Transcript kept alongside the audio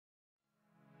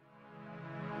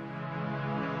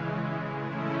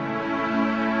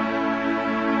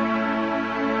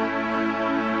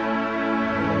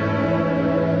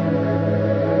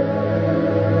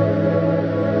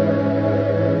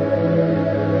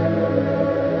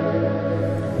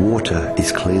Water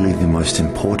is clearly the most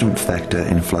important factor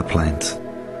in floodplains.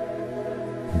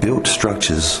 Built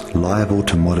structures liable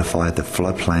to modify the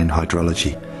floodplain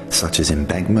hydrology, such as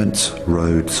embankments,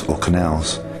 roads or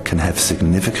canals, can have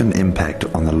significant impact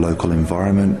on the local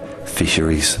environment,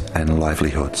 fisheries and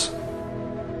livelihoods.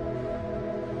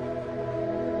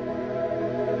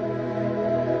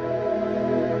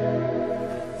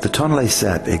 The Tonle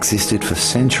Sap existed for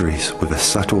centuries with a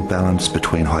subtle balance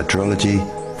between hydrology,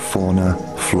 fauna,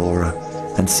 flora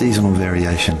and seasonal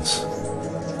variations.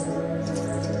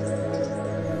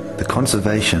 The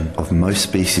conservation of most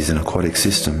species in aquatic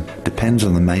system depends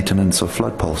on the maintenance of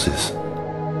flood pulses.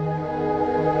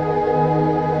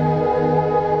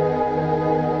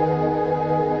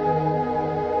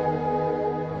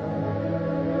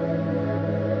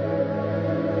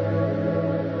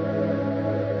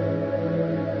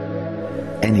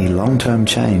 Any long-term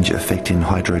change affecting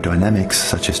hydrodynamics,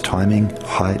 such as timing,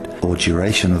 height or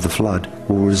duration of the flood,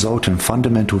 will result in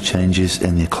fundamental changes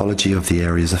in the ecology of the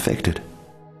areas affected.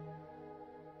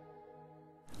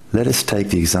 Let us take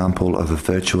the example of a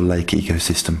virtual lake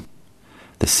ecosystem.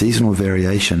 The seasonal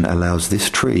variation allows this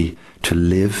tree to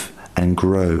live and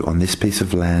grow on this piece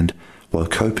of land while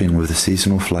coping with the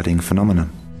seasonal flooding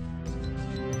phenomenon.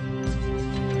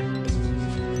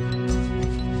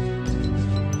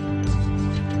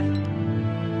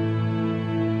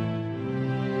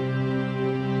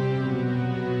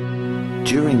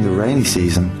 During the rainy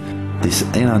season, this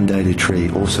inundated tree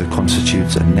also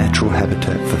constitutes a natural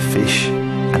habitat for fish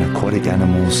and aquatic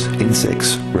animals,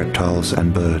 insects, reptiles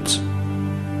and birds.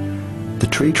 The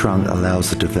tree trunk allows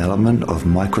the development of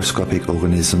microscopic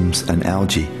organisms and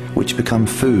algae, which become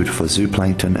food for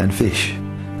zooplankton and fish.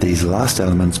 These last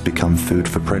elements become food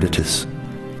for predators.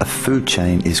 A food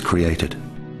chain is created.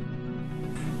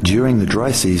 During the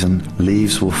dry season,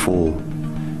 leaves will fall.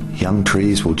 Young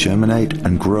trees will germinate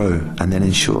and grow and then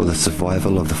ensure the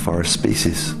survival of the forest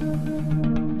species.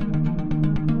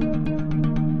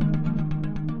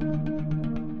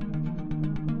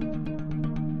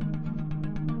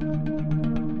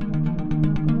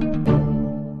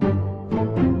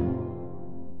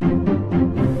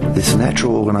 This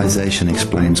natural organization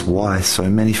explains why so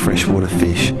many freshwater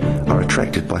fish are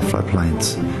attracted by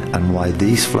floodplains and why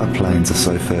these floodplains are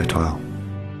so fertile.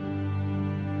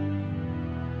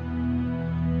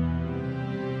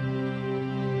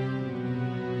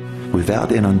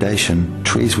 Without inundation,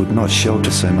 trees would not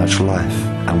shelter so much life,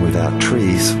 and without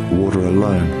trees, water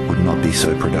alone would not be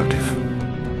so productive.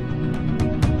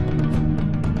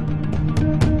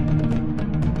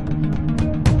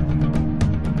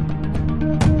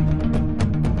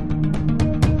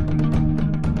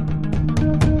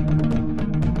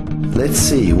 Let's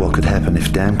see what could happen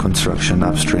if dam construction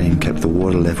upstream kept the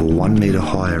water level 1 meter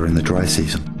higher in the dry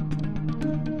season.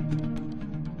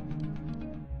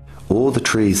 All the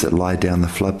trees that lie down the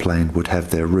floodplain would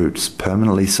have their roots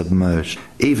permanently submerged,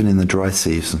 even in the dry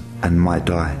season, and might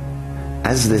die.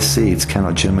 As their seeds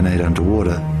cannot germinate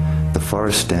underwater, the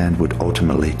forest stand would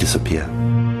ultimately disappear.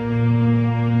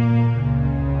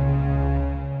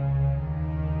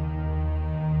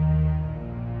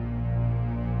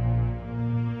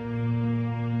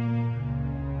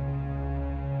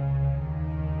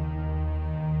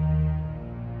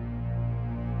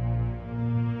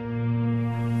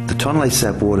 The Tonle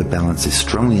Sap water balance is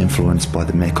strongly influenced by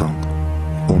the Mekong.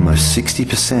 Almost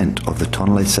 60% of the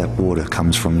Tonle Sap water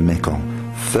comes from the Mekong.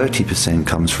 30%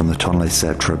 comes from the Tonle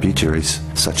Sap tributaries,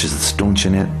 such as the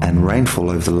Stonchinet, and rainfall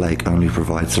over the lake only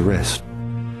provides the rest.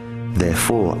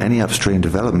 Therefore, any upstream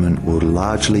development will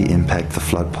largely impact the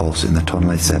flood pulse in the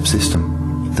Tonle Sap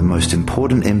system. The most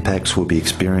important impacts will be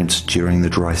experienced during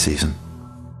the dry season.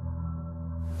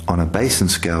 On a basin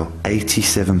scale,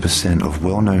 87% of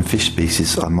well-known fish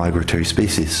species are migratory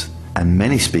species, and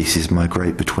many species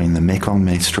migrate between the Mekong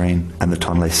mainstream and the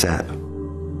Tonle Sap.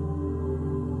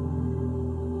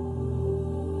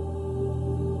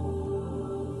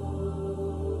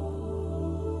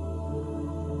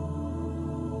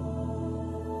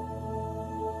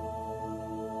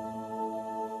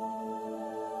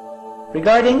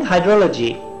 Regarding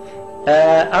hydrology,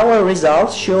 our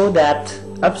results show that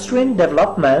upstream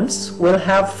developments will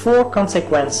have 4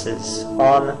 consequences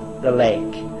on the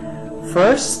lake.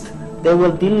 First, they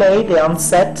will delay the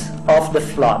onset of the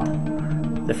flood.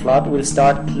 The flood will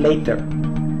start later.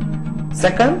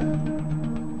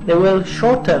 Second, they will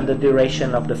shorten the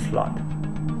duration of the flood.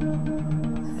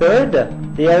 Third,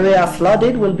 the area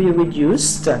flooded will be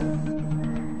reduced.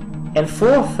 And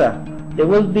fourth, there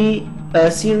will be a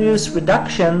serious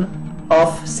reduction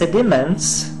of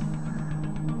sediments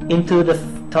into the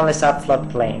Tonle Sap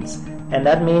floodplains, and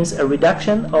that means a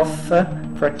reduction of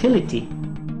fertility.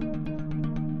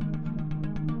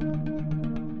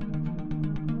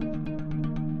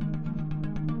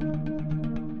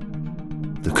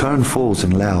 The Cone Falls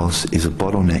in Laos is a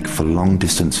bottleneck for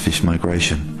long-distance fish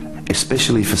migration,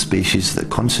 especially for species that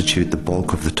constitute the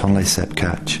bulk of the Tonle Sap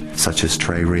catch, such as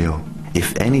Tre Rio.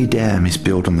 If any dam is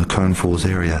built on the Cone Falls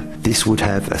area, this would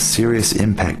have a serious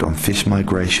impact on fish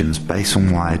migrations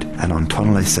basin-wide and on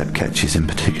Tonle Sap catches in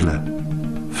particular.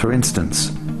 For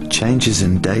instance, changes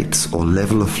in dates or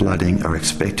level of flooding are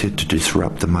expected to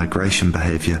disrupt the migration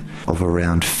behaviour of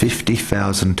around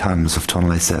 50,000 tonnes of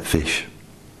Tonle Sap fish.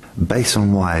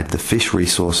 Basin-wide, the fish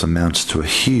resource amounts to a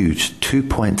huge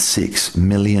 2.6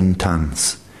 million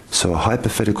tonnes, so a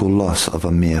hypothetical loss of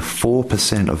a mere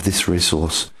 4% of this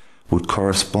resource would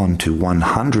correspond to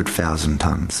 100,000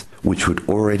 tonnes, which would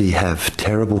already have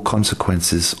terrible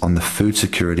consequences on the food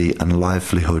security and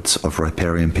livelihoods of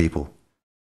riparian people.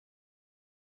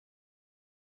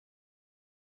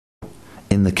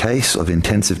 In the case of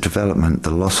intensive development,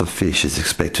 the loss of fish is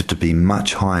expected to be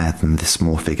much higher than this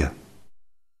small figure.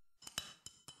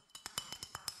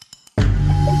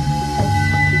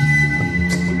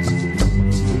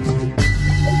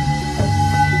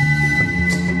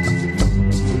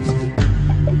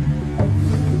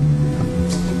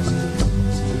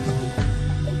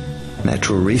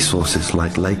 Natural resources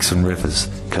like lakes and rivers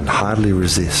can hardly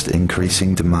resist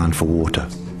increasing demand for water.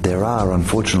 There are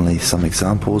unfortunately some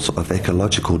examples of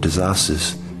ecological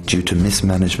disasters due to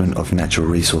mismanagement of natural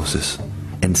resources.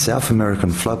 In South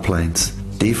American floodplains,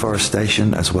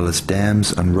 deforestation as well as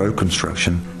dams and road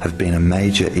construction have been a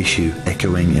major issue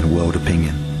echoing in world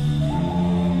opinion.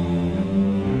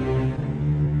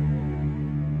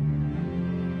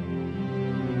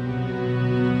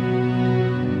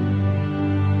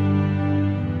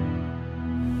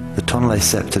 The Tonle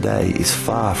Sap today is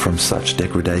far from such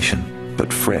degradation,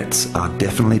 but threats are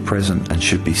definitely present and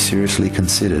should be seriously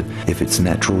considered if its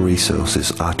natural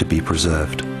resources are to be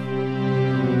preserved.